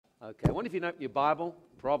Okay, I wonder if you open your Bible,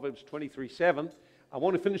 Proverbs 23:7. I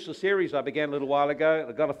want to finish the series I began a little while ago.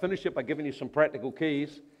 I've got to finish it by giving you some practical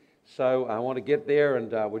keys. So I want to get there,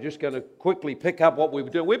 and we're just going to quickly pick up what we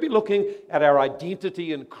were doing. We'll be looking at our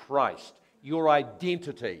identity in Christ. Your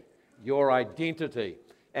identity. Your identity.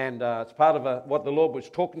 And it's part of what the Lord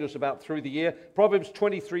was talking to us about through the year. Proverbs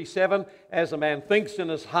 23:7, as a man thinks in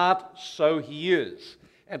his heart, so he is.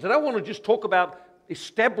 And today I want to just talk about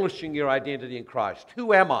establishing your identity in Christ.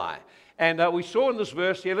 Who am I? And we saw in this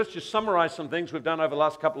verse here, let's just summarize some things we've done over the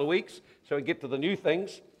last couple of weeks so we get to the new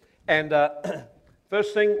things. And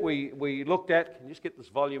first thing we looked at, can you just get this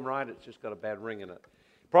volume right? It's just got a bad ring in it.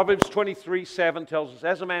 Proverbs 23:7 tells us,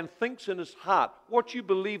 as a man thinks in his heart, what you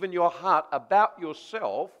believe in your heart about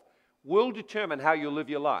yourself will determine how you live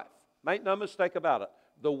your life. Make no mistake about it.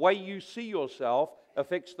 The way you see yourself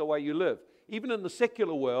affects the way you live. Even in the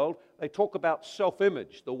secular world, they talk about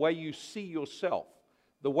self-image, the way you see yourself,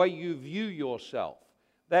 the way you view yourself.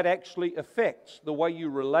 That actually affects the way you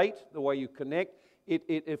relate, the way you connect.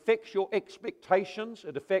 It affects your expectations.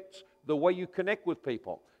 It affects the way you connect with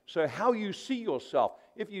people. So how you see yourself.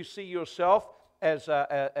 If you see yourself as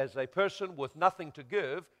a person with nothing to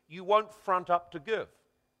give, you won't front up to give.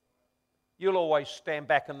 You'll always stand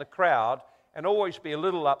back in the crowd and always be a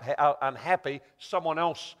little unhappy someone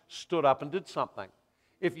else stood up and did something.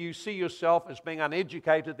 If you see yourself as being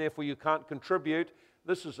uneducated, therefore you can't contribute,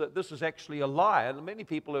 this is actually a lie. And many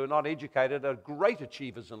people who are not educated are great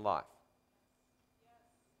achievers in life.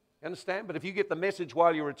 You understand? But if you get the message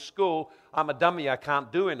while you're at school, I'm a dummy, I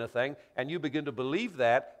can't do anything, and you begin to believe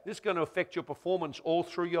that, this is going to affect your performance all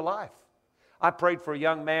through your life. I prayed for a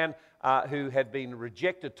young man who had been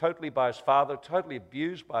rejected totally by his father, totally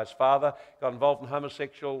abused by his father, got involved in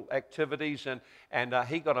homosexual activities, and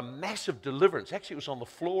he got a massive deliverance. Actually, it was on the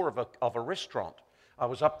floor of a restaurant. I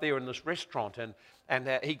was up there in this restaurant,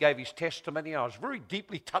 and he gave his testimony. I was very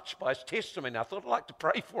deeply touched by his testimony. I thought I'd like to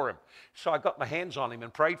pray for him. So I got my hands on him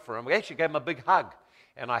and prayed for him. We actually gave him a big hug.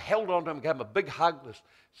 And I held on to him, gave him a big hug.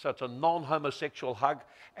 So it's a non-homosexual hug.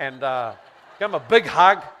 And gave him a big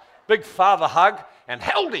hug, big father hug, and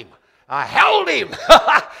held him. I held him.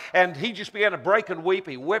 And he just began to break and weep.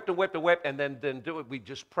 He wept and wept and wept, and then we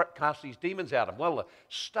just cast these demons out of him. Well, the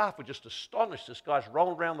staff were just astonished. This guy's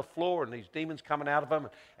rolling around the floor and these demons coming out of him.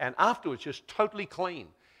 And afterwards, just totally clean.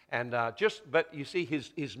 And but you see,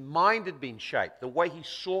 his mind had been shaped, the way he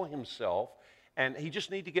saw himself, and he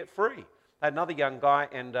just needed to get free. I had another young guy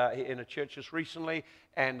in a church just recently,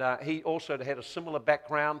 and he also had a similar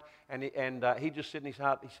background, and he just said in his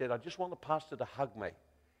heart, he said, I just want the pastor to hug me.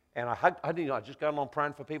 And I didn't know, I just going along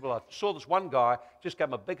praying for people. I saw this one guy, just gave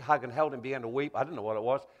him a big hug and held him, began to weep. I didn't know what it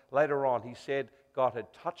was. Later on, he said God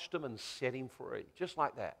had touched him and set him free, just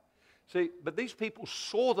like that. See, but these people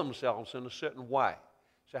saw themselves in a certain way.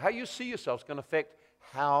 So how you see yourself is going to affect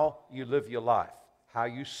how you live your life. How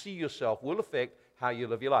you see yourself will affect how you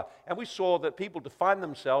live your life. And we saw that people define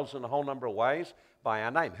themselves in a whole number of ways by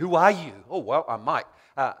our name. Who are you? Oh, well, I'm Mike.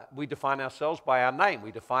 We define ourselves by our name.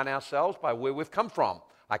 We define ourselves by where we've come from.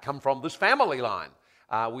 I come from this family line.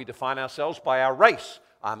 We define ourselves by our race.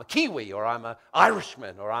 I'm a Kiwi, or I'm an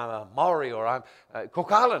Irishman, or I'm a Maori, or I'm a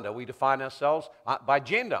Cook Islander. We define ourselves by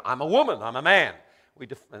gender. I'm a woman, I'm a man.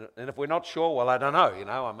 And if we're not sure, well, I don't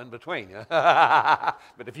know, I'm in between. But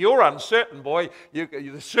if you're uncertain, boy,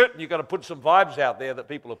 you're certain you've got to put some vibes out there that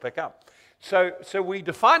people will pick up. So we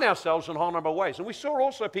define ourselves in a whole number of ways. And we saw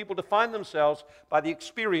also people define themselves by the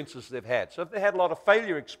experiences they've had. So if they had a lot of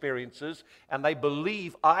failure experiences and they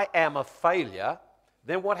believe I am a failure,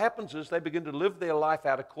 then what happens is they begin to live their life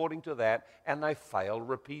out according to that, and they fail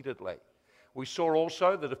repeatedly. We saw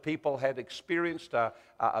also that if people had experienced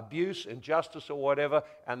abuse, injustice, or whatever,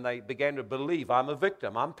 and they began to believe I'm a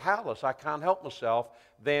victim, I'm powerless, I can't help myself,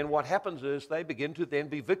 then what happens is they begin to then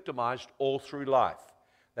be victimized all through life.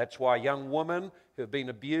 That's why young women who have been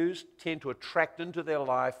abused tend to attract into their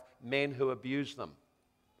life men who abuse them.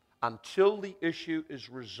 Until the issue is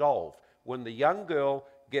resolved, when the young girl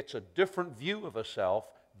gets a different view of herself,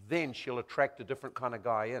 then she'll attract a different kind of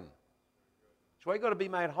guy in. That's why you've got to be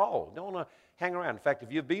made whole. You don't want to hang around. In fact, if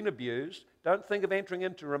you've been abused, don't think of entering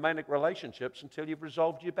into romantic relationships until you've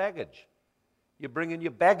resolved your baggage. You bring in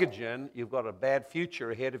your baggage in, you've got a bad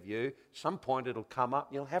future ahead of you. At some point it'll come up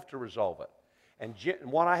and you'll have to resolve it. And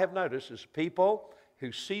what I have noticed is people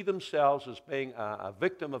who see themselves as being a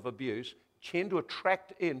victim of abuse tend to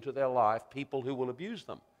attract into their life people who will abuse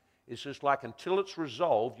them. It's just like until it's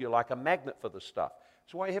resolved, you're like a magnet for this stuff.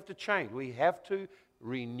 That's why you have to change. We have to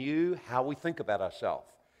renew how we think about ourselves.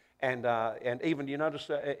 And even you notice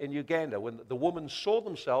in Uganda, when the women saw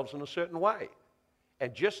themselves in a certain way,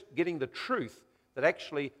 and just getting the truth that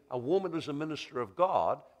actually a woman as a minister of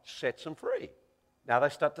God sets them free. Now they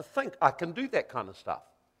start to think, I can do that kind of stuff.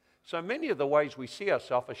 So many of the ways we see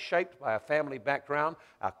ourselves are shaped by our family background,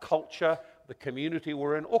 our culture, the community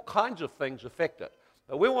we're in, all kinds of things affect it.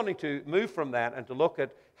 But we're wanting to move from that and to look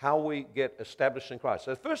at how we get established in Christ.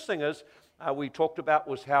 So the first thing is we talked about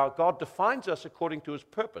was how God defines us according to his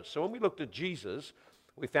purpose. So when we looked at Jesus,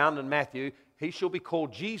 we found in Matthew, he shall be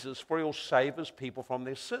called Jesus, for he'll save his people from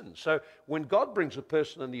their sins. So when God brings a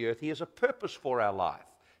person in the earth, he has a purpose for our life.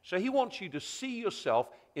 So he wants you to see yourself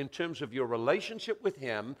in terms of your relationship with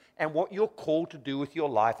him and what you're called to do with your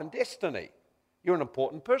life and destiny. You're an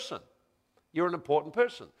important person. You're an important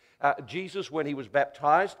person. Jesus, when he was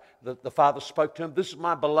baptized, the Father spoke to him, "This is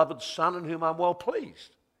my beloved Son in whom I'm well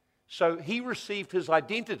pleased." So he received his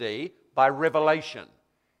identity by revelation.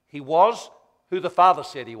 He was who the Father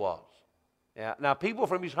said he was. Now, people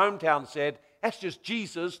from his hometown said, "That's just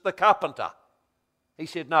Jesus the carpenter." He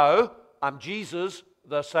said, "No, I'm Jesus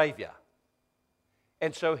the Savior."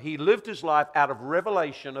 And so he lived his life out of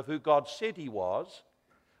revelation of who God said he was.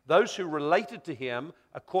 Those who related to him,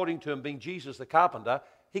 according to him being Jesus the carpenter,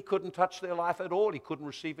 he couldn't touch their life at all. He couldn't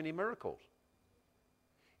receive any miracles.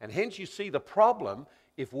 And hence you see the problem.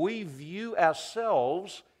 If we view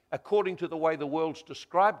ourselves according to the way the world's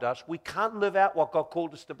described us, we can't live out what God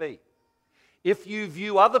called us to be. If you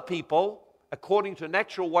view other people according to the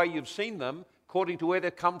natural way you've seen them, according to where they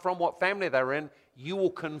come from, what family they're in, you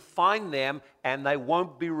will confine them and they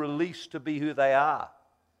won't be released to be who they are.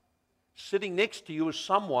 Sitting next to you is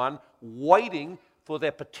someone waiting for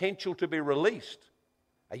their potential to be released.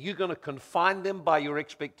 Are you going to confine them by your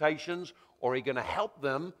expectations, or are you going to help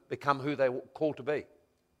them become who they're called to be?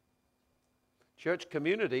 Church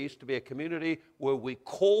community is to be a community where we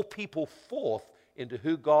call people forth into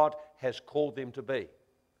who God has called them to be.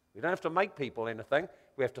 We don't have to make people anything.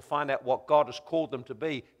 We have to find out what God has called them to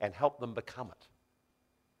be and help them become it.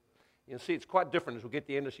 You'll see it's quite different as we get to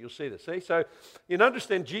the end, so you'll see this. See? So you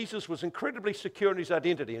understand Jesus was incredibly secure in his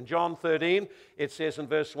identity. In John 13, it says in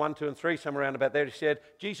verse 1, 2, and 3, somewhere around about there, he said,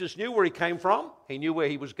 Jesus knew where he came from. He knew where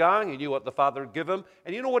he was going. He knew what the Father had given him.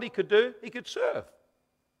 And you know what he could do? He could serve.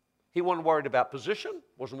 He wasn't worried about position,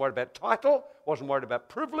 wasn't worried about title, wasn't worried about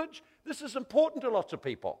privilege. This is important to lots of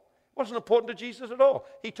people. It wasn't important to Jesus at all.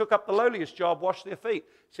 He took up the lowliest job, washed their feet,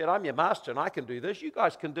 said, I'm your master and I can do this. You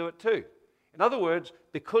guys can do it too. In other words,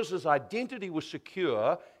 because his identity was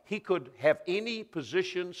secure, he could have any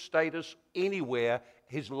position, status, anywhere.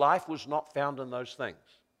 His life was not found in those things.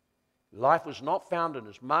 Life was not found in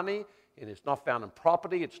his money, and it's not found in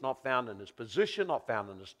property, it's not found in his position, not found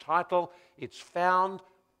in his title. It's found,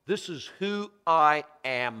 this is who I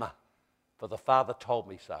am, for the Father told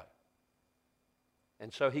me so.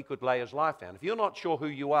 And so he could lay his life down. If you're not sure who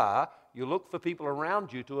you are, you look for people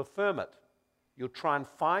around you to affirm it. You'll try and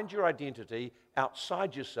find your identity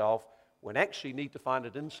outside yourself when actually you need to find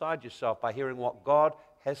it inside yourself by hearing what God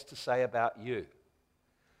has to say about you.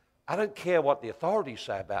 I don't care what the authorities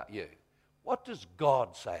say about you. What does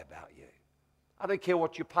God say about you? I don't care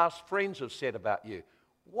what your past friends have said about you.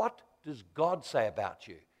 What does God say about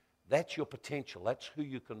you? That's your potential. That's who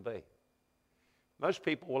you can be. Most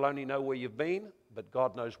people will only know where you've been, but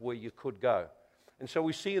God knows where you could go. And so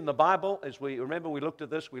we see in the Bible, as we remember we looked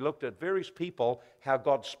at this, we looked at various people, how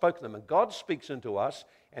God spoke to them. And God speaks into us,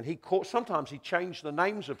 and sometimes he changed the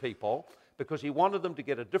names of people because he wanted them to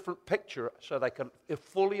get a different picture so they can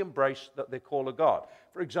fully embrace their call of God.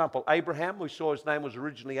 For example, Abraham, we saw his name was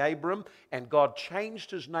originally Abram, and God changed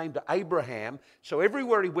his name to Abraham. So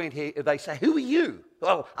everywhere he went, they say, who are you?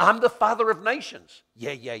 Oh, I'm the father of nations.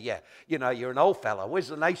 Yeah. You know, you're an old fellow. Where's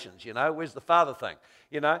the nations? You know, where's the father thing?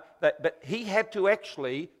 You know, but he had to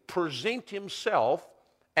actually present himself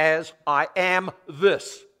as I am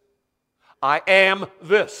this. I am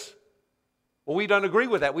this. Well, we don't agree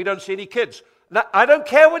with that. We don't see any kids. No, I don't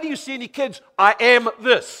care whether you see any kids. I am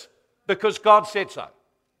this because God said so.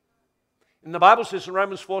 And the Bible says in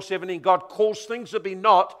Romans 4:17, God calls things that be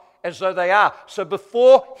not as though they are. So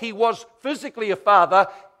before he was physically a father,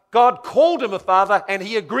 God called him a father, and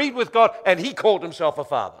he agreed with God, and he called himself a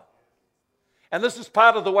father. And this is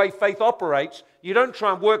part of the way faith operates. You don't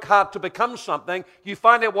try and work hard to become something. You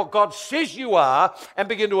find out what God says you are and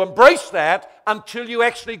begin to embrace that until you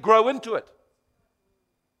actually grow into it.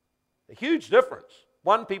 A huge difference.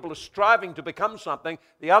 One, people are striving to become something.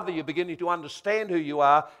 The other, you're beginning to understand who you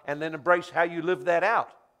are and then embrace how you live that out.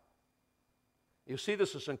 You see,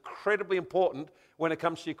 this is incredibly important when it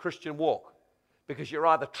comes to your Christian walk, because you're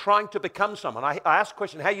either trying to become someone. I ask the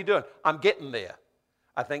question, how you doing? I'm getting there.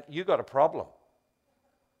 I think you got a problem.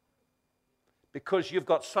 because you've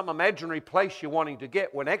got some imaginary place you're wanting to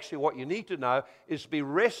get, when actually what you need to know is to be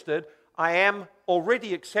rested. I am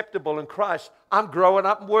already acceptable in Christ. I'm growing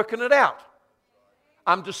up and working it out.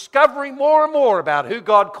 I'm discovering more and more about who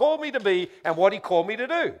God called me to be and what He called me to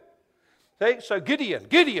do. See? So Gideon,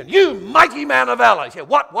 you mighty man of valor. You say,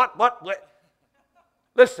 what?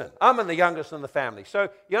 Listen, I'm the youngest in the family. So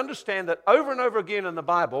you understand that over and over again in the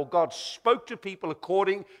Bible, God spoke to people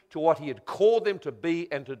according to what He had called them to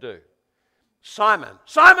be and to do. Simon,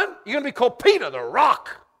 you're going to be called Peter, the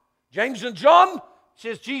rock. James and John,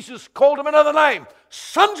 says Jesus called him another name,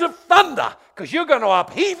 sons of thunder, because you're going to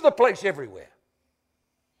upheave the place everywhere.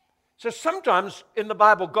 So sometimes in the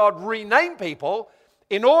Bible, God renamed people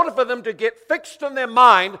in order for them to get fixed in their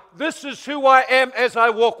mind, this is who I am as I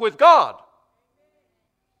walk with God.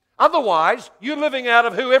 Otherwise, you're living out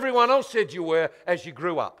of who everyone else said you were as you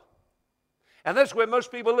grew up. And that's where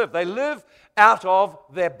most people live. They live out of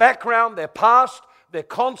their background, their past, their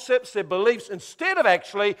concepts, their beliefs, instead of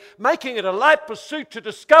actually making it a life pursuit to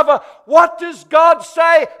discover, what does God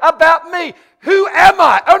say about me? Who am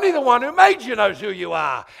I? Only the one who made you knows who you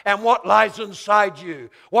are and what lies inside you,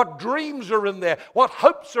 what dreams are in there, what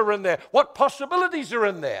hopes are in there, what possibilities are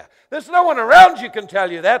in there. There's no one around you can tell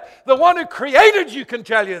you that. The one who created you can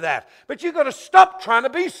tell you that. But you've got to stop trying to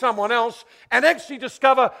be someone else and actually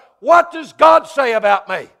discover, what does God say about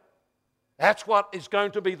me? That's what is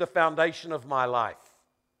going to be the foundation of my life.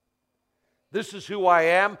 This is who I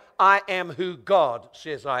am. I am who God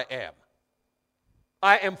says I am.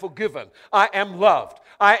 I am forgiven. I am loved.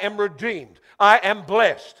 I am redeemed. I am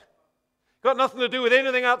blessed. Got nothing to do with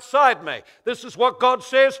anything outside me. This is what God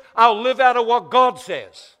says. I'll live out of what God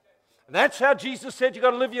says. And that's how Jesus said you've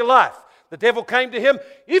got to live your life. The devil came to him,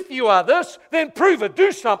 if you are this, then prove it.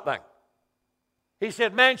 Do something. He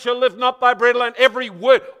said, man shall live not by bread alone. Every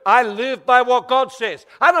word. I live by what God says.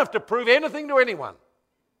 I don't have to prove anything to anyone.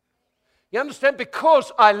 You understand?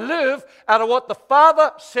 Because I live out of what the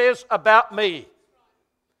Father says about me.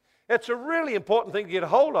 It's a really important thing to get a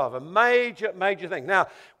hold of, a major, major thing. Now,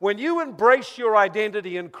 when you embrace your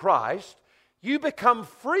identity in Christ, you become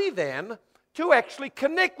free then to actually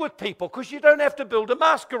connect with people, because you don't have to build a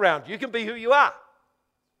mask around you. You can be who you are.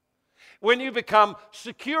 When you become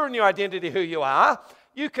secure in your identity, who you are,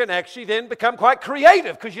 you can actually then become quite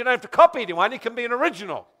creative, because you don't have to copy anyone. You can be an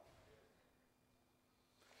original.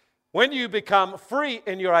 When you become free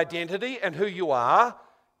in your identity and who you are,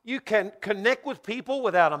 you can connect with people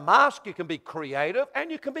without a mask. You can be creative,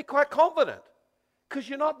 and you can be quite confident, because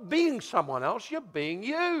you're not being someone else, you're being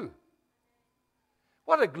you.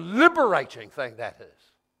 What a liberating thing that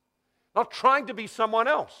is. Not trying to be someone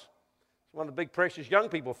else. One of the big pressures young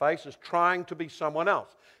people face is trying to be someone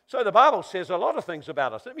else. So the Bible says a lot of things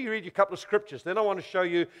about us. Let me read you a couple of scriptures. Then I want to show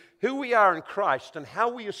you who we are in Christ and how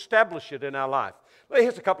we establish it in our life. Well,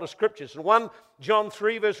 here's a couple of scriptures. In 1 John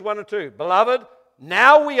 3, verse 1 and 2. Beloved,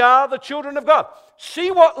 now we are the children of God.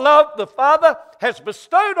 See what love the Father has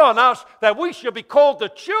bestowed on us, that we shall be called the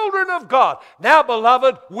children of God. Now,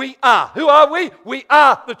 beloved, we are. Who are we? We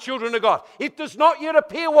are the children of God. It does not yet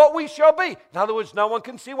appear what we shall be. In other words, no one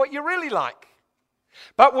can see what you're really like.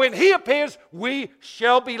 But when He appears, we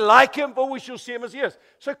shall be like Him, for we shall see Him as He is.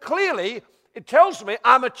 So clearly, it tells me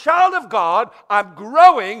I'm a child of God, I'm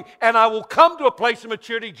growing, and I will come to a place of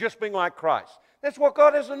maturity just being like Christ. That's what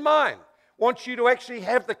God has in mind. Wants you to actually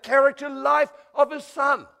have the character life of His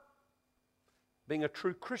Son. Being a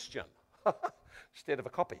true Christian instead of a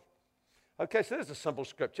copy. Okay, so there's a simple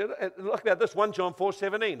scripture. Look at this, 1 John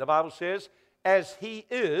 4:17. The Bible says, as He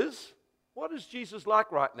is, what is Jesus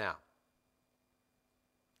like right now?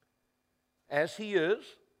 As He is,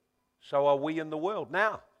 so are we in the world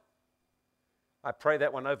now. I pray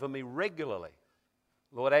that one over me regularly.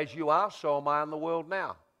 Lord, as You are, so am I in the world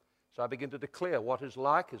now. So I begin to declare what His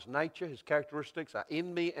like, His nature, His characteristics are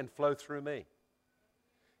in me and flow through me.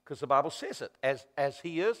 Because the Bible says it. As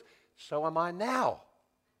He is, so am I now.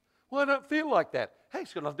 Well, I don't feel like that. Hey,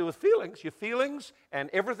 it's got nothing to do with feelings. Your feelings and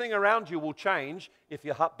everything around you will change if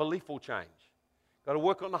your heart belief will change. Got to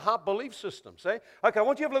work on the heart belief system, see? Okay, I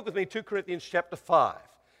want you to have a look with me, 2 Corinthians chapter 5.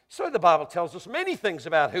 So the Bible tells us many things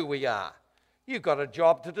about who we are. You've got a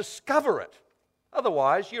job to discover it.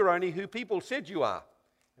 Otherwise, you're only who people said you are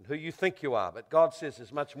and who you think you are. But God says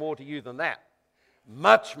there's much more to you than that.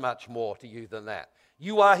 Much, much more to you than that.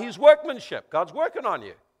 You are His workmanship. God's working on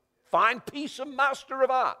you. Fine piece of master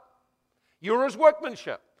of art. You're His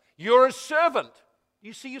workmanship. You're His servant. Do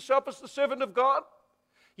you see yourself as the servant of God?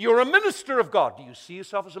 You're a minister of God. Do you see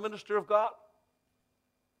yourself as a minister of God?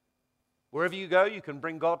 Wherever you go, you can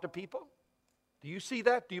bring God to people. Do you see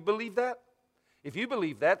that? Do you believe that? If you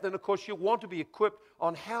believe that, then of course you want to be equipped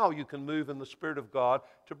on how you can move in the Spirit of God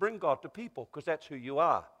to bring God to people, because that's who you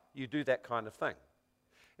are. You do that kind of thing.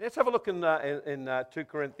 Let's have a look in 2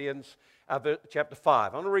 Corinthians chapter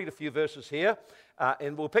 5. I want to read a few verses here,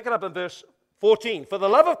 and we'll pick it up in verse 14. For the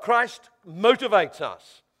love of Christ motivates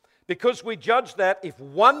us, because we judge that if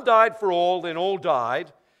one died for all, then all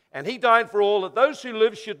died, and he died for all, that those who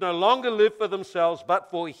live should no longer live for themselves, but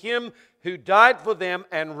for him who died for them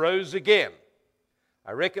and rose again.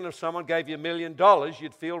 I reckon if someone gave you $1 million,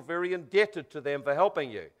 you'd feel very indebted to them for helping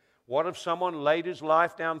you. What if someone laid his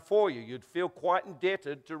life down for you? You'd feel quite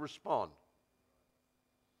indebted to respond.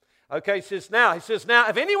 Okay, he says, now,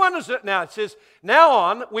 if anyone is, now, it says, now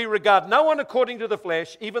on, we regard no one according to the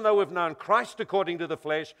flesh, even though we've known Christ according to the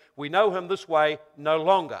flesh, we know him this way no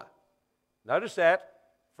longer. Notice that.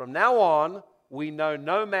 From now on, we know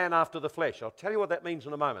no man after the flesh. I'll tell you what that means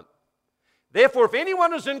in a moment. Therefore, if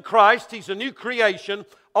anyone is in Christ, he's a new creation.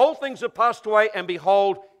 Old things have passed away, and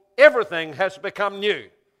behold, everything has become new.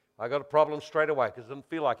 I got a problem straight away because it doesn't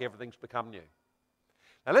feel like everything's become new.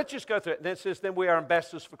 Now let's just go through it. And then it says, then we are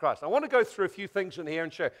ambassadors for Christ. I want to go through a few things in here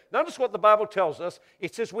and show. Notice what the Bible tells us.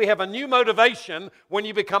 It says we have a new motivation when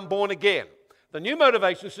you become born again. The new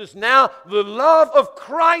motivation says, now the love of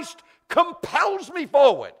Christ compels me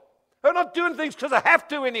forward. I'm not doing things because I have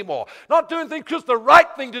to anymore. Not doing things because it's the right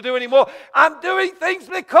thing to do anymore. I'm doing things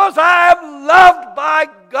because I am loved by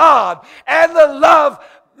God. And the love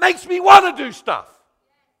makes me want to do stuff.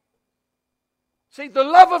 See, the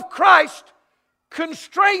love of Christ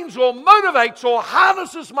constrains or motivates or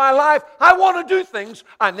harnesses my life. I want to do things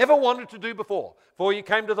I never wanted to do before. Before you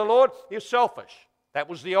came to the Lord, you're selfish. That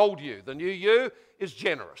was the old you. The new you is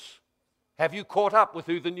generous. Have you caught up with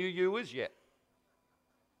who the new you is yet?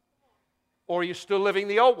 Or are you still living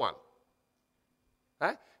the old one?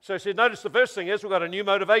 Huh? So it says, notice the first thing is we've got a new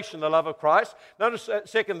motivation, the love of Christ. Notice the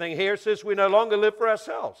second thing here, it says we no longer live for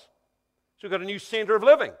ourselves. So we've got a new center of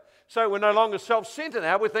living. So we're no longer self-centered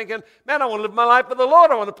now. We're thinking, man, I want to live my life for the Lord.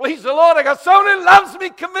 I want to please the Lord. I got someone who loves me,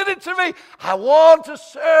 committed to me. I want to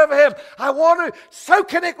serve him. I want to so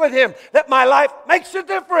connect with him that my life makes a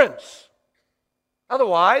difference.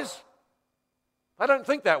 Otherwise, I don't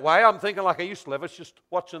think that way. I'm thinking like I used to live. It's just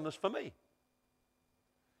watching this for me.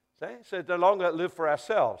 See? So no longer live for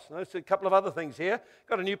ourselves. There's a couple of other things here.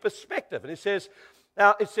 Got a new perspective. And it says,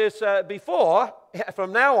 before,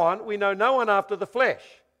 from now on, we know no one after the flesh.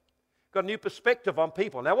 Got a new perspective on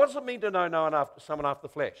people. Now, what does it mean to know someone after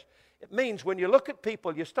the flesh? It means when you look at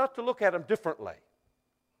people, you start to look at them differently.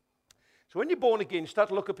 So when you're born again, you start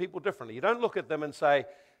to look at people differently. You don't look at them and say,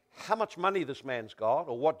 how much money this man's got,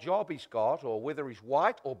 or what job he's got, or whether he's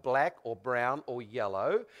white or black or brown or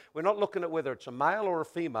yellow. We're not looking at whether it's a male or a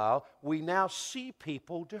female. We now see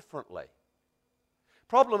people differently.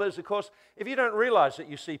 Problem is, of course, if you don't realize that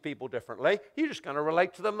you see people differently, you're just going to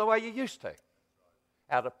relate to them the way you used to,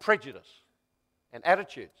 out of prejudice and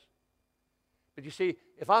attitudes. But you see,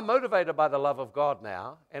 if I'm motivated by the love of God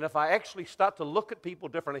now, and if I actually start to look at people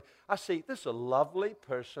differently, I see this is a lovely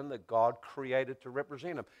person that God created to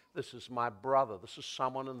represent him. This is my brother. This is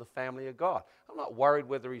someone in the family of God. I'm not worried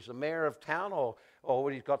whether he's the mayor of town or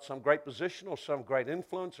whether he's got some great position or some great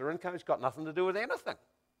influence or income. It's got nothing to do with anything.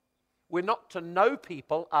 We're not to know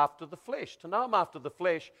people after the flesh. To know them after the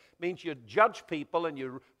flesh means you judge people and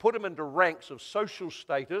you put them into ranks of social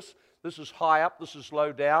status. This is high up, this is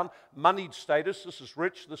low down. Moneyed status, this is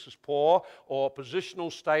rich, this is poor. Or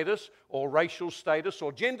positional status, or racial status,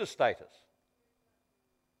 or gender status.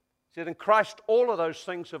 He said, in Christ, all of those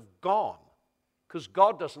things have gone because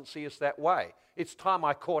God doesn't see us that way. It's time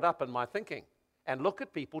I caught up in my thinking and look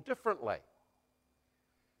at people differently.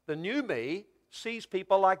 The new me sees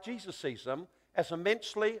people like Jesus sees them, as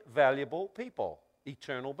immensely valuable people,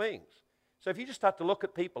 eternal beings. So if you just start to look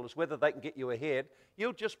at people as whether they can get you ahead,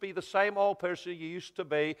 you'll just be the same old person you used to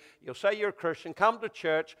be. You'll say you're a Christian, come to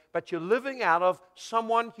church, but you're living out of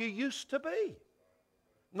someone you used to be,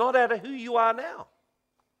 not out of who you are now.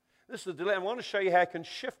 This is the dilemma. I want to show you how it can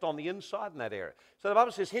shift on the inside in that area. So the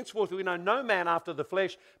Bible says, henceforth we know no man after the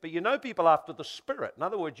flesh, but you know people after the Spirit. In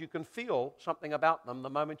other words, you can feel something about them the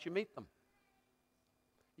moment you meet them.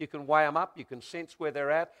 You can weigh them up. You can sense where they're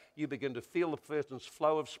at. You begin to feel the person's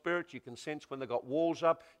flow of spirit. You can sense when they've got walls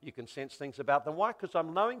up. You can sense things about them. Why? Because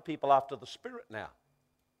I'm knowing people after the Spirit now.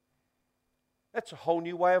 That's a whole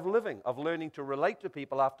new way of living, of learning to relate to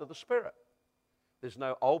people after the Spirit. There's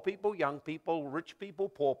no old people, young people, rich people,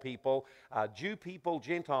 poor people, Jew people,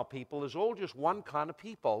 Gentile people. There's all just one kind of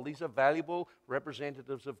people. These are valuable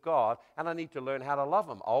representatives of God, and I need to learn how to love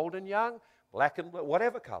them, old and young, black and blue,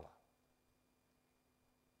 whatever color.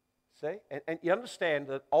 See? And you understand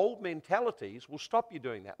that old mentalities will stop you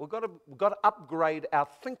doing that. We've got to upgrade our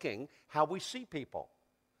thinking, how we see people.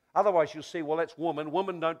 Otherwise, you'll see, well, that's woman.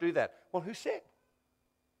 Women don't do that. Well, who said?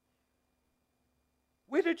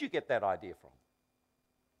 Where did you get that idea from?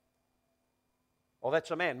 Oh,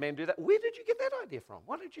 that's a man. Men do that. Where did you get that idea from?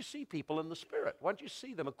 Why don't you see people in the Spirit? Why don't you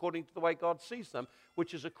see them according to the way God sees them,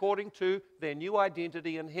 which is according to their new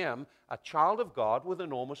identity in Him, a child of God with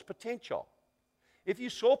enormous potential? If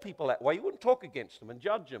you saw people that way, you wouldn't talk against them and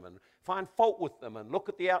judge them and find fault with them and look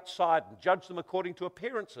at the outside and judge them according to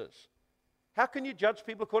appearances. How can you judge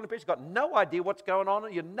people according to appearances? You've got no idea what's going on,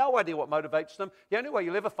 and you have no idea what motivates them. The only way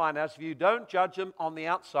you'll ever find out is if you don't judge them on the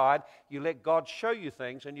outside, you let God show you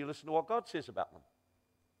things and you listen to what God says about them.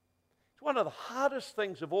 One of the hardest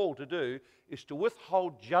things of all to do is to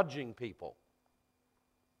withhold judging people.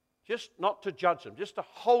 Just not to judge them, just to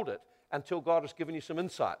hold it until God has given you some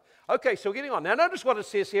insight. Okay, so we're getting on. Now notice what it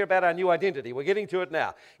says here about our new identity. We're getting to it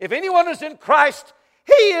now. If anyone is in Christ,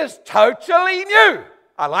 he is totally new.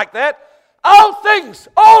 I like that. Old things,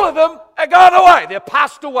 all of them are gone away. They're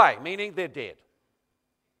passed away, meaning they're dead.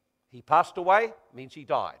 He passed away means he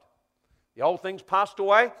died. The old things passed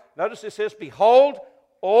away. Notice it says, behold,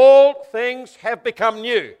 all things have become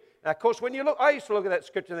new. Now, of course, when you look, I used to look at that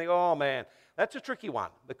scripture and think, oh man, that's a tricky one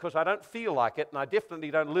because I don't feel like it and I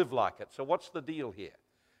definitely don't live like it. So what's the deal here?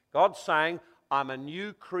 God's saying, I'm a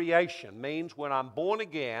new creation. Means when I'm born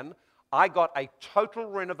again, I got a total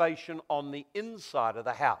renovation on the inside of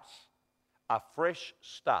the house. A fresh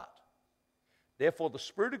start. Therefore, the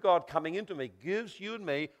Spirit of God coming into me gives you and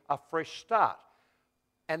me a fresh start.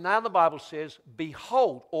 And now the Bible says,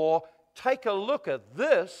 behold, or take a look at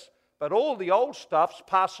this, but all the old stuff's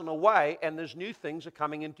passing away and there's new things are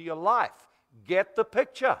coming into your life. Get the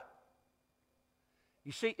picture.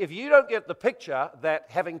 You see, if you don't get the picture that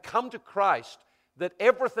having come to Christ, that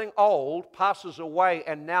everything old passes away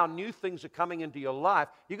and now new things are coming into your life,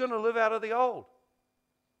 you're going to live out of the old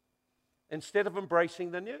instead of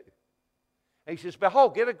embracing the new. And he says,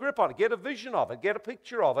 behold, get a grip on it, get a vision of it, get a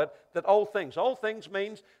picture of it, that old things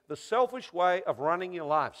means the selfish way of running your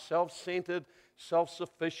life, self-centered,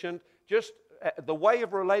 self-sufficient, just the way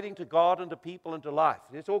of relating to God and to people and to life.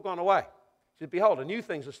 It's all gone away. He says, behold, a new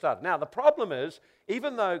things have started. Now, the problem is,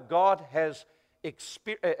 even though God has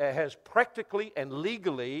practically and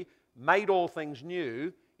legally made all things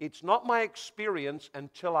new, it's not my experience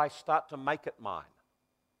until I start to make it mine.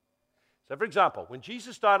 So, for example, when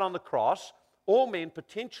Jesus died on the cross, all men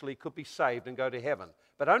potentially could be saved and go to heaven.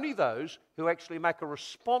 But only those who actually make a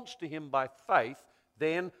response to Him by faith,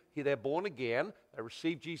 then they're born again, they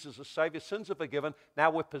receive Jesus as Savior, sins are forgiven. Now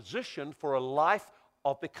we're positioned for a life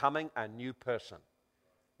of becoming a new person.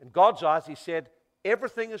 In God's eyes, He said,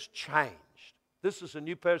 everything has changed. This is a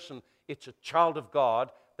new person. It's a child of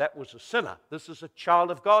God. That was a sinner. This is a child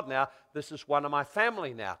of God now. This is one of my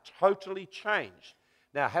family now. Totally changed.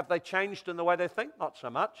 Now, have they changed in the way they think? Not so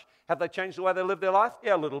much. Have they changed the way they live their life?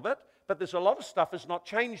 Yeah, a little bit. But there's a lot of stuff that's not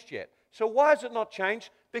changed yet. So why is it not changed?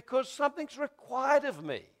 Because something's required of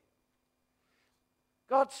me.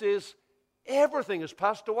 God says, everything has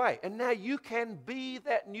passed away. And now you can be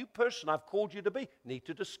that new person I've called you to be. Need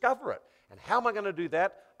to discover it. And how am I going to do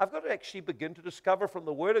that? I've got to actually begin to discover from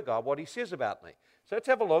the Word of God what He says about me. So let's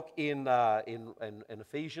have a look in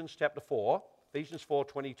Ephesians chapter 4. Ephesians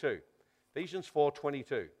 4:22. Ephesians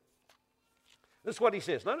 4:22. This is what he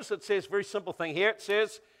says. Notice it says, very simple thing here.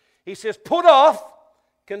 He says, put off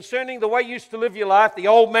concerning the way you used to live your life, the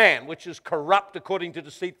old man, which is corrupt according to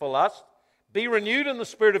deceitful lust. Be renewed in the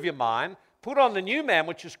spirit of your mind. Put on the new man,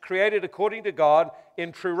 which is created according to God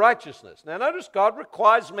in true righteousness. Now notice God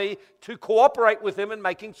requires me to cooperate with Him in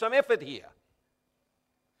making some effort here.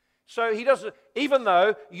 So He doesn't, even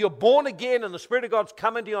though you're born again and the Spirit of God's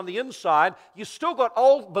come into you on the inside, you've still got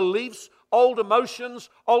old beliefs, old emotions,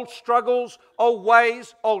 old struggles, old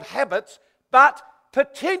ways, old habits, but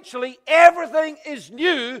potentially everything is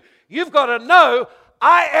new. You've got to know,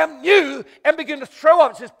 I am new, and begin to throw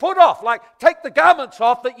off. It says put off, like take the garments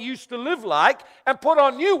off that you used to live like and put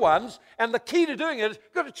on new ones. And the key to doing it is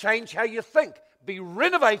you've got to change how you think. Be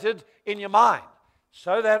renovated in your mind.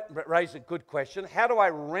 So that raises a good question. How do I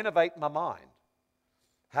renovate my mind?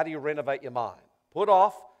 How do you renovate your mind? Put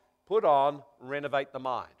off, put on, renovate the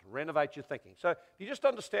mind. Renovate your thinking. So if you just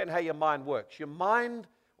understand how your mind works, your mind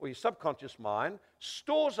or your subconscious mind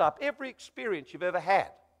stores up every experience you've ever had.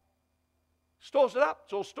 Stores it up.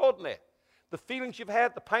 It's all stored in there. The feelings you've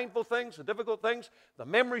had, the painful things, the difficult things, the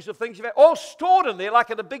memories of things you've had, all stored in there like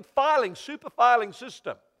in a big super filing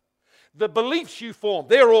system. The beliefs you form,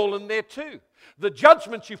 they're all in there too. The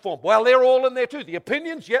judgments you form, well, they're all in there too. The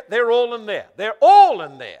opinions, they're all in there. They're all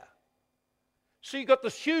in there. So you've got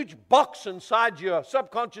this huge box inside your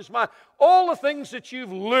subconscious mind, all the things that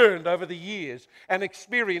you've learned over the years and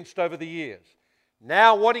experienced over the years.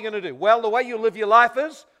 Now, what are you going to do? Well, the way you live your life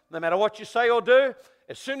is, no matter what you say or do,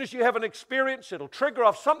 as soon as you have an experience, it'll trigger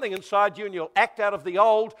off something inside you and you'll act out of the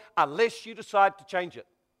old unless you decide to change it.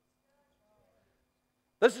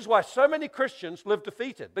 This is why so many Christians live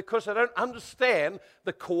defeated, because they don't understand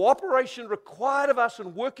the cooperation required of us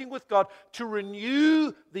in working with God to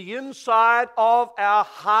renew the inside of our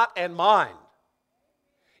heart and mind.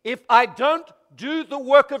 If I don't do the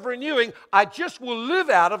work of renewing, I just will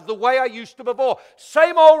live out of the way I used to before.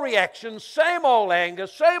 Same old reactions, same old anger,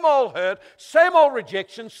 same old hurt, same old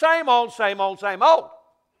rejection, same old, same old, same old.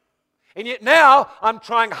 And yet now I'm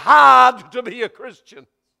trying hard to be a Christian.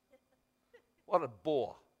 What a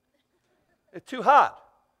bore. It's too hard.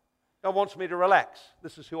 God wants me to relax.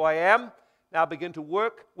 This is who I am. Now I begin to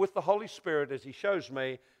work with the Holy Spirit as He shows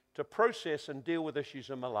me to process and deal with issues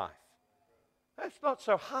in my life. That's not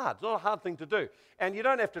so hard. It's not a hard thing to do. And you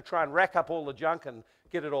don't have to try and rack up all the junk and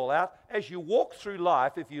get it all out. As you walk through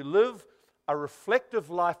life, if you live a reflective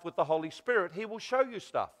life with the Holy Spirit, He will show you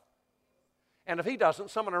stuff. And if He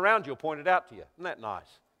doesn't, someone around you will point it out to you. Isn't that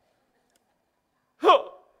nice?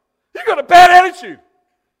 You got a bad attitude.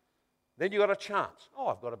 Then you got a chance. Oh,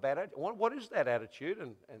 I've got a bad attitude. What is that attitude?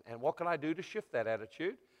 And what can I do to shift that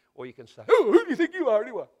attitude? Or you can say, oh, who do you think you are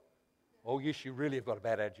anyway? Oh, yes, you really have got a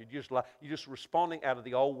bad attitude. You're just responding out of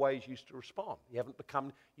the old ways you used to respond.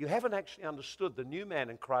 You haven't actually understood the new man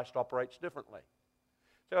in Christ operates differently.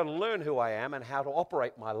 So I've got to learn who I am and how to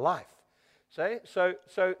operate my life. So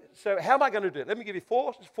how am I going to do it? Let me give you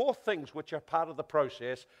four things which are part of the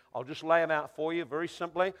process. I'll just lay them out for you very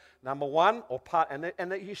simply. Number one,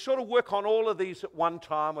 and you sort of work on all of these at one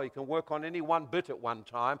time, or you can work on any one bit at one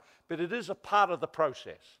time, but it is a part of the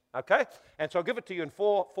process, okay? And so I'll give it to you in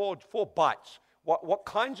four bites. What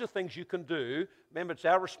kinds of things you can do. Remember, it's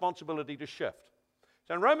our responsibility to shift.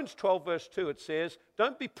 So in Romans 12, verse 2, it says,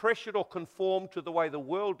 don't be pressured or conformed to the way the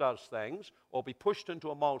world does things, or be pushed into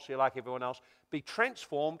a mold so you're like everyone else. Be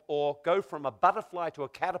transformed or go from a butterfly to a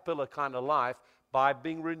caterpillar kind of life by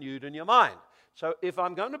being renewed in your mind. So if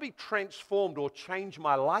I'm going to be transformed or change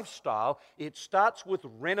my lifestyle, it starts with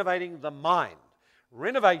renovating the mind.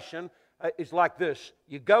 Renovation is like this.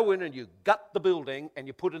 You go in and you gut the building and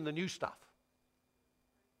you put in the new stuff.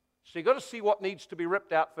 So you've got to see what needs to be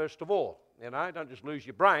ripped out first of all. Don't just lose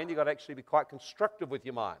your brain. You've got to actually be quite constructive with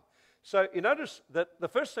your mind. So you notice that the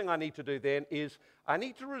first thing I need to do then is I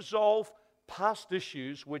need to resolve past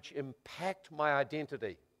issues which impact my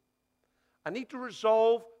identity. I need to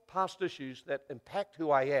resolve past issues that impact who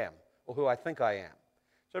I am or who I think I am.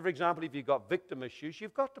 So for example, if you've got victim issues,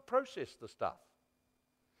 you've got to process the stuff.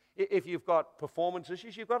 If you've got performance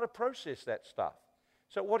issues, you've got to process that stuff.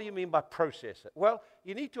 So what do you mean by process it? Well,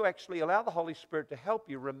 you need to actually allow the Holy Spirit to help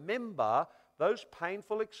you remember those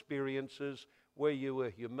painful experiences where you were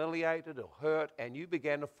humiliated or hurt and you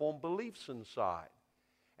began to form beliefs inside.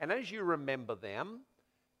 And as you remember them,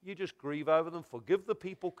 you just grieve over them, forgive the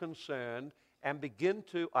people concerned, and begin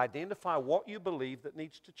to identify what you believe that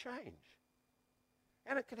needs to change.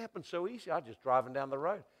 And it can happen so easy. I was just driving down the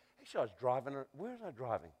road. Actually, I was driving. Where was I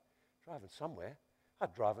driving? Driving somewhere. I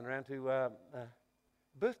was driving around to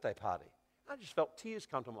birthday party. I just felt tears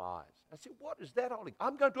come to my eyes. I said, what is that, Holy?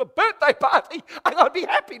 I'm going to a birthday party. I'm going to be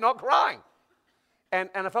happy, not crying. And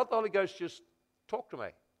I felt the Holy Ghost just talk to me.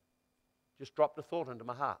 Just dropped a thought into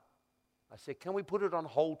my heart. I said, can we put it on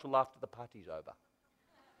hold till after the party's over?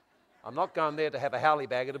 I'm not going there to have a howly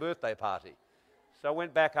bag at a birthday party. So I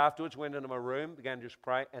went back afterwards, went into my room, began to just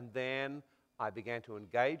pray, and then I began to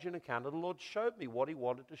engage in account. The Lord showed me what He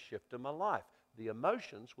wanted to shift in my life. The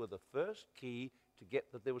emotions were the first key to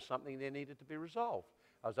get that there was something there needed to be resolved.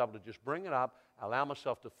 I was able to just bring it up, allow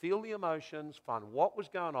myself to feel the emotions, find what was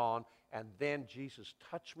going on, and then Jesus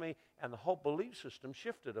touched me, and the whole belief system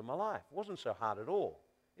shifted in my life. It wasn't so hard at all.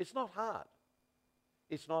 It's not hard.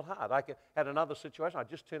 It's not hard. I had another situation. I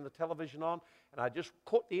just turned the television on, and I just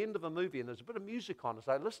caught the end of a movie, and there's a bit of music on. As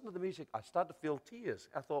I listened to the music, I started to feel tears.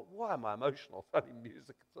 I thought, why am I emotional? It's only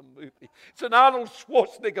music. It's a movie. It's an Arnold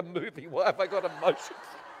Schwarzenegger movie. Why have I got emotions?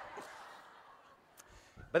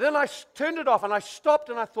 But then I turned it off, and I stopped,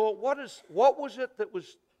 and I thought, what does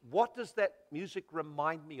that music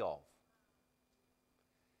remind me of?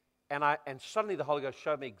 And suddenly the Holy Ghost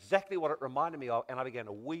showed me exactly what it reminded me of, and I began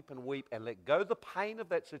to weep and let go the pain of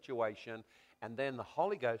that situation. And then the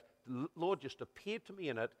Holy Ghost, the Lord just appeared to me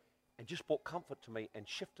in it and just brought comfort to me and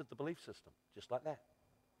shifted the belief system, just like that.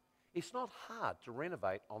 It's not hard to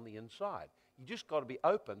renovate on the inside. You just got to be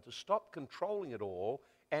open to stop controlling it all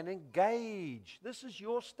and engage. This is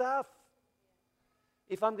your stuff.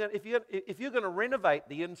 if you're going to renovate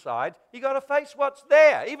the inside, you've got to face what's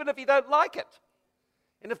there, even if you don't like it.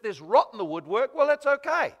 And if there's rot in the woodwork, well, that's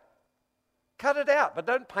okay. Cut it out, but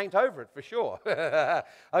don't paint over it for sure.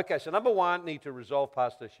 Okay, so number one, need to resolve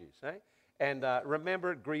past issues. Eh? And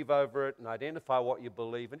remember it, grieve over it, and identify what you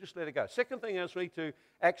believe, and just let it go. Second thing is we need to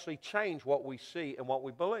actually change what we see and what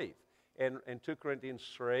we believe. In 2 Corinthians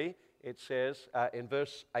 3, it says, in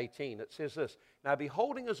verse 18, it says this, "Now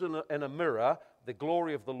beholding as in a mirror the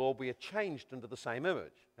glory of the Lord, we are changed into the same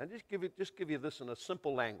image." And just give you this in a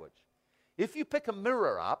simple language. If you pick a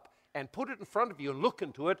mirror up and put it in front of you and look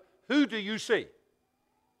into it, who do you see?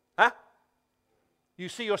 Huh? You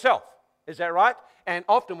see yourself. Is that right? And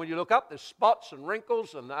often when you look up, there's spots and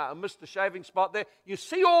wrinkles and missed the shaving spot there. You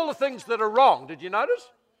see all the things that are wrong. Did you notice?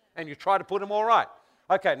 And you try to put them all right.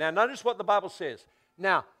 Okay, now notice what the Bible says.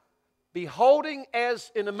 Now, beholding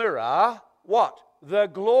as in a mirror, what? The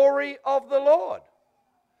glory of the Lord.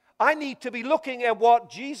 I need to be looking at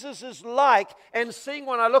what Jesus is like and seeing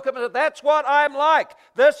when I look at him, that's what I'm like.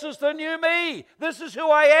 This is the new me. This is who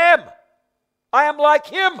I am. I am like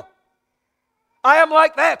him. I am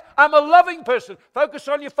like that. I'm a loving person. Focus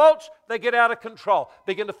on your faults, they get out of control.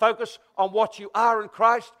 Begin to focus on what you are in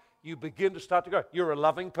Christ, you begin to start to go. You're a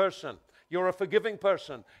loving person. You're a forgiving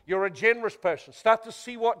person. You're a generous person. Start to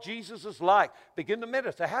see what Jesus is like. Begin to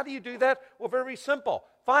meditate. How do you do that? Well, very simple.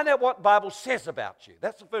 Find out what the Bible says about you.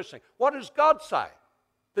 That's the first thing. What does God say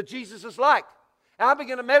that Jesus is like? And I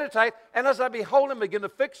begin to meditate, and as I behold him, begin to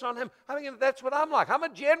fix on him, that's what I'm like. I'm a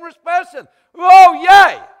generous person. Oh,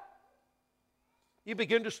 yay! You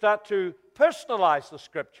begin to start to personalize the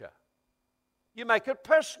Scripture. You make it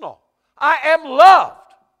personal. I am loved.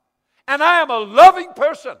 And I am a loving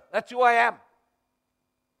person. That's who I am.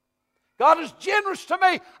 God is generous to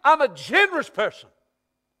me. I'm a generous person.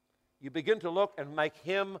 You begin to look and make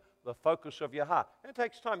him the focus of your heart. It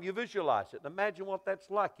takes time. You visualize it. Imagine what that's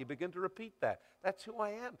like. You begin to repeat that. That's who I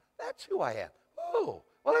am. That's who I am. Oh,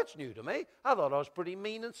 well, that's new to me. I thought I was pretty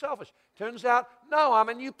mean and selfish. Turns out, no, I'm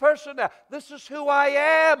a new person now. This is who I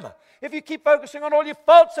am. If you keep focusing on all your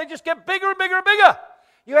faults, they just get bigger and bigger and bigger.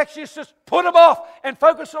 You actually just put them off and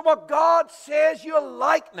focus on what God says you're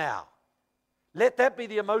like now. Let that be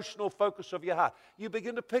the emotional focus of your heart. You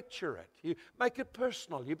begin to picture it. You make it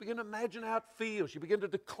personal. You begin to imagine how it feels. You begin to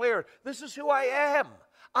declare it. This is who I am.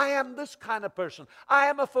 I am this kind of person. I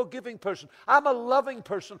am a forgiving person. I'm a loving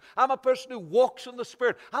person. I'm a person who walks in the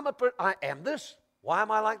Spirit. I am this. Why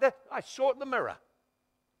am I like that? I saw it in the mirror.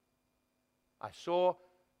 I saw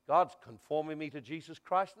God's conforming me to Jesus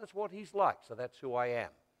Christ, and that's what he's like. So that's who I am.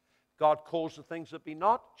 God calls the things that be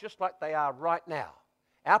not just like they are right now.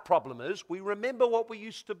 Our problem is we remember what we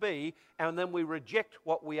used to be, and then we reject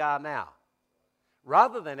what we are now.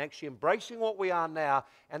 Rather than actually embracing what we are now,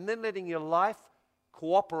 and then letting your life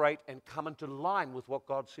cooperate and come into line with what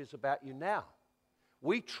God says about you now.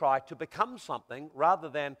 We try to become something rather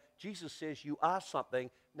than Jesus says you are something.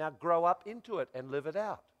 Now grow up into it and live it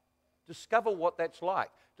out. Discover what that's like.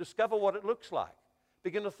 Discover what it looks like.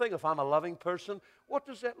 Begin to think, if I'm a loving person, what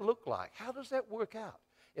does that look like? How does that work out?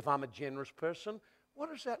 If I'm a generous person, what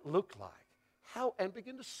does that look like? How? And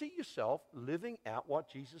begin to see yourself living out what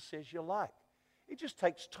Jesus says you're like. It just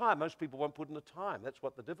takes time. Most people won't put in the time. That's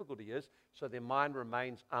what the difficulty is, so their mind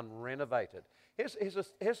remains unrenovated.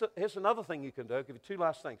 Here's another thing you can do. I'll give you two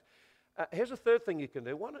last things. Here's a third thing you can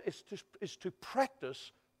do. One is to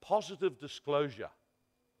practice positive disclosure.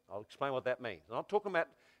 I'll explain what that means. I'm not talking about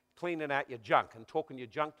cleaning out your junk and talking your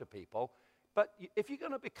junk to people, but if you're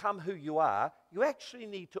going to become who you are, you actually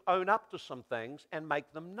need to own up to some things and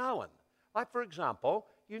make them known. Like, for example,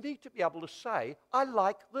 you need to be able to say, I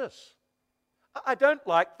like this. I don't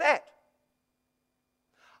like that.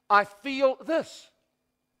 I feel this.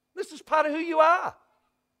 This is part of who you are.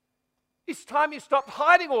 It's time you stop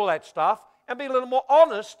hiding all that stuff and be a little more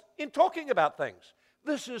honest in talking about things.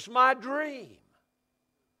 This is my dream.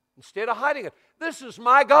 Instead of hiding it, this is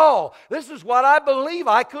my goal. This is what I believe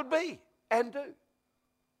I could be and do.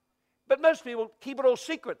 But most people keep it all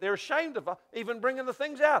secret. They're ashamed of even bringing the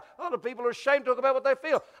things out. A lot of people are ashamed to talk about what they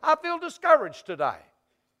feel. I feel discouraged today.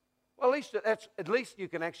 Well, at least you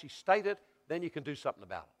can actually state it, then you can do something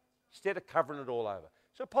about it, instead of covering it all over.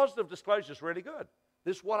 So positive disclosure is really good.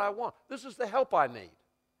 This is what I want. This is the help I need.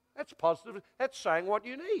 That's positive. That's saying what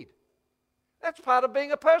you need. That's part of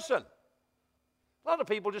being a person. A lot of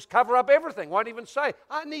people just cover up everything, won't even say,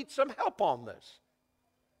 I need some help on this.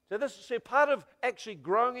 So this is part of actually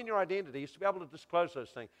growing in your identity is to be able to disclose those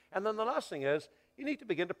things. And then the last thing is, you need to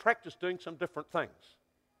begin to practice doing some different things.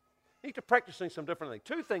 You need to practice doing some different things.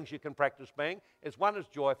 Two things you can practice being is one is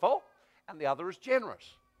joyful and the other is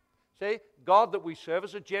generous. See, God that we serve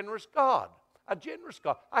is a generous God. A generous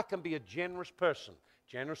God. I can be a generous person.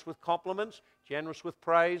 Generous with compliments, generous with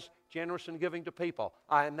praise, generous in giving to people.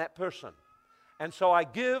 I am that person. And so I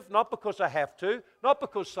give not because I have to, not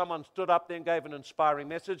because someone stood up there and gave an inspiring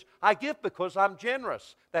message. I give because I'm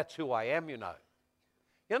generous. That's who I am, you know.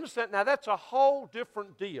 You understand? Now that's a whole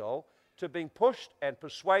different deal to being pushed and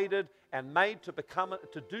persuaded and made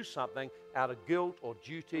to do something out of guilt or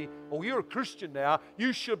duty. Oh, you're a Christian now,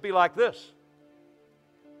 you should be like this.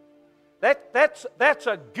 That's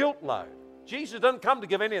a guilt load. Jesus doesn't come to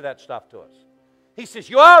give any of that stuff to us. He says,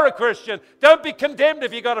 you are a Christian. Don't be condemned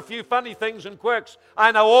if you've got a few funny things and quirks.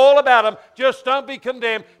 I know all about them. Just don't be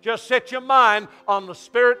condemned. Just set your mind on the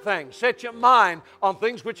Spirit things. Set your mind on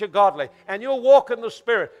things which are godly. And you'll walk in the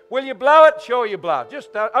Spirit. Will you blow it? Sure you blow it. Just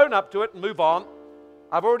own up to it and move on.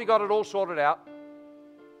 I've already got it all sorted out.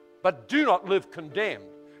 But do not live condemned.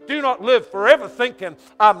 Do not live forever thinking,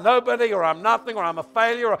 I'm nobody, or I'm nothing, or I'm a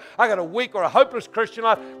failure, or I got a weak or a hopeless Christian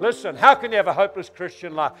life. Listen, how can you have a hopeless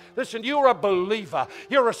Christian life? Listen, you're a believer.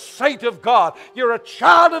 You're a saint of God. You're a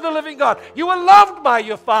child of the living God. You are loved by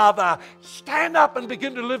your Father. Stand up and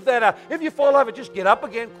begin to live that out. If you fall over, just get up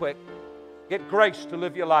again quick. Get grace to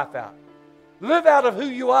live your life out. Live out of who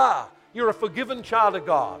you are. You're a forgiven child of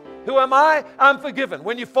God. Who am I? I'm forgiven.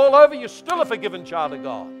 When you fall over, you're still a forgiven child of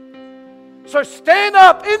God. So stand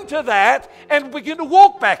up into that and begin to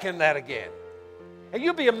walk back in that again. And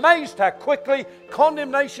you'll be amazed how quickly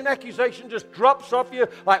condemnation, accusation just drops off you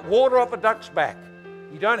like water off a duck's back.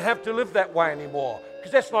 You don't have to live that way anymore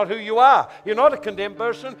because that's not who you are. You're not a condemned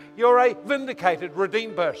person. You're a vindicated,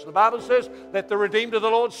 redeemed person. The Bible says that the redeemed of the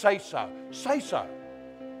Lord say so. Say so.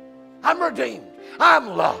 I'm redeemed. I'm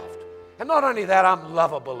loved. And not only that, I'm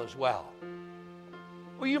lovable as well.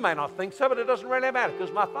 Well, you may not think so, but it doesn't really matter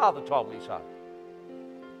because my Father told me so.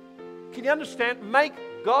 Can you understand? Make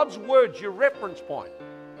God's words your reference point.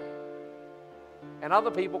 And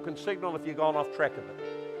other people can signal if you've gone off track of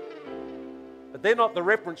it. But they're not the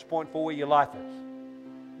reference point for where your life is.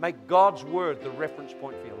 Make God's word the reference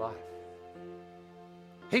point for your life.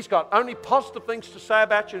 He's got only positive things to say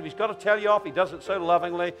about you. If he's got to tell you off, he does it so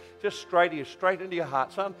lovingly, just straight into your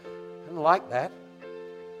heart. Son, I didn't like that.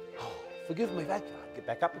 Oh, forgive me, that. Get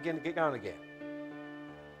back up again and get going again.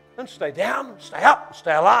 And stay down, stay up,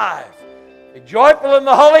 stay alive. Be joyful in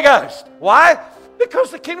the Holy Ghost. Why? Because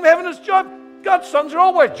the kingdom of heaven is joy. God's sons are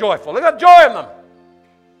always joyful. They've got joy in them.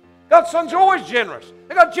 God's sons are always generous.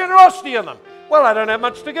 They've got generosity in them. Well, I don't have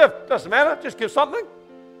much to give. Doesn't matter. Just give something.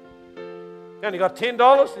 You only got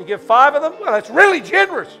 $10 and you give 5 of them. Well, that's really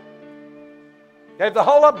generous. Gave the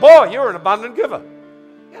whole lot. Boy, you're an abundant giver.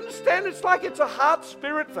 You understand? It's like it's a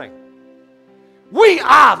heart-spirit thing. We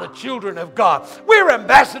are the children of God. We're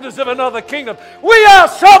ambassadors of another kingdom. We are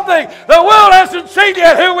something the world hasn't seen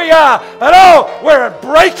yet who we are. But oh, we're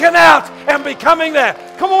breaking out and becoming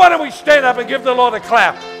that. Come on, why don't we stand up and give the Lord a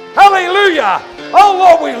clap? Hallelujah. Oh,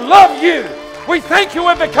 Lord, we love you. We thank you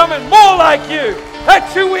we're becoming more like you.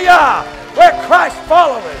 That's who we are. We're Christ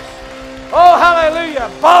followers. Oh,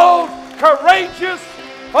 hallelujah. Bold, courageous,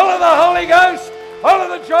 full of the Holy Ghost, full of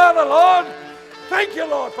the joy of the Lord. Thank you,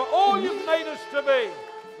 Lord, for all you've made us to be.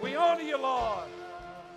 We honor you, Lord.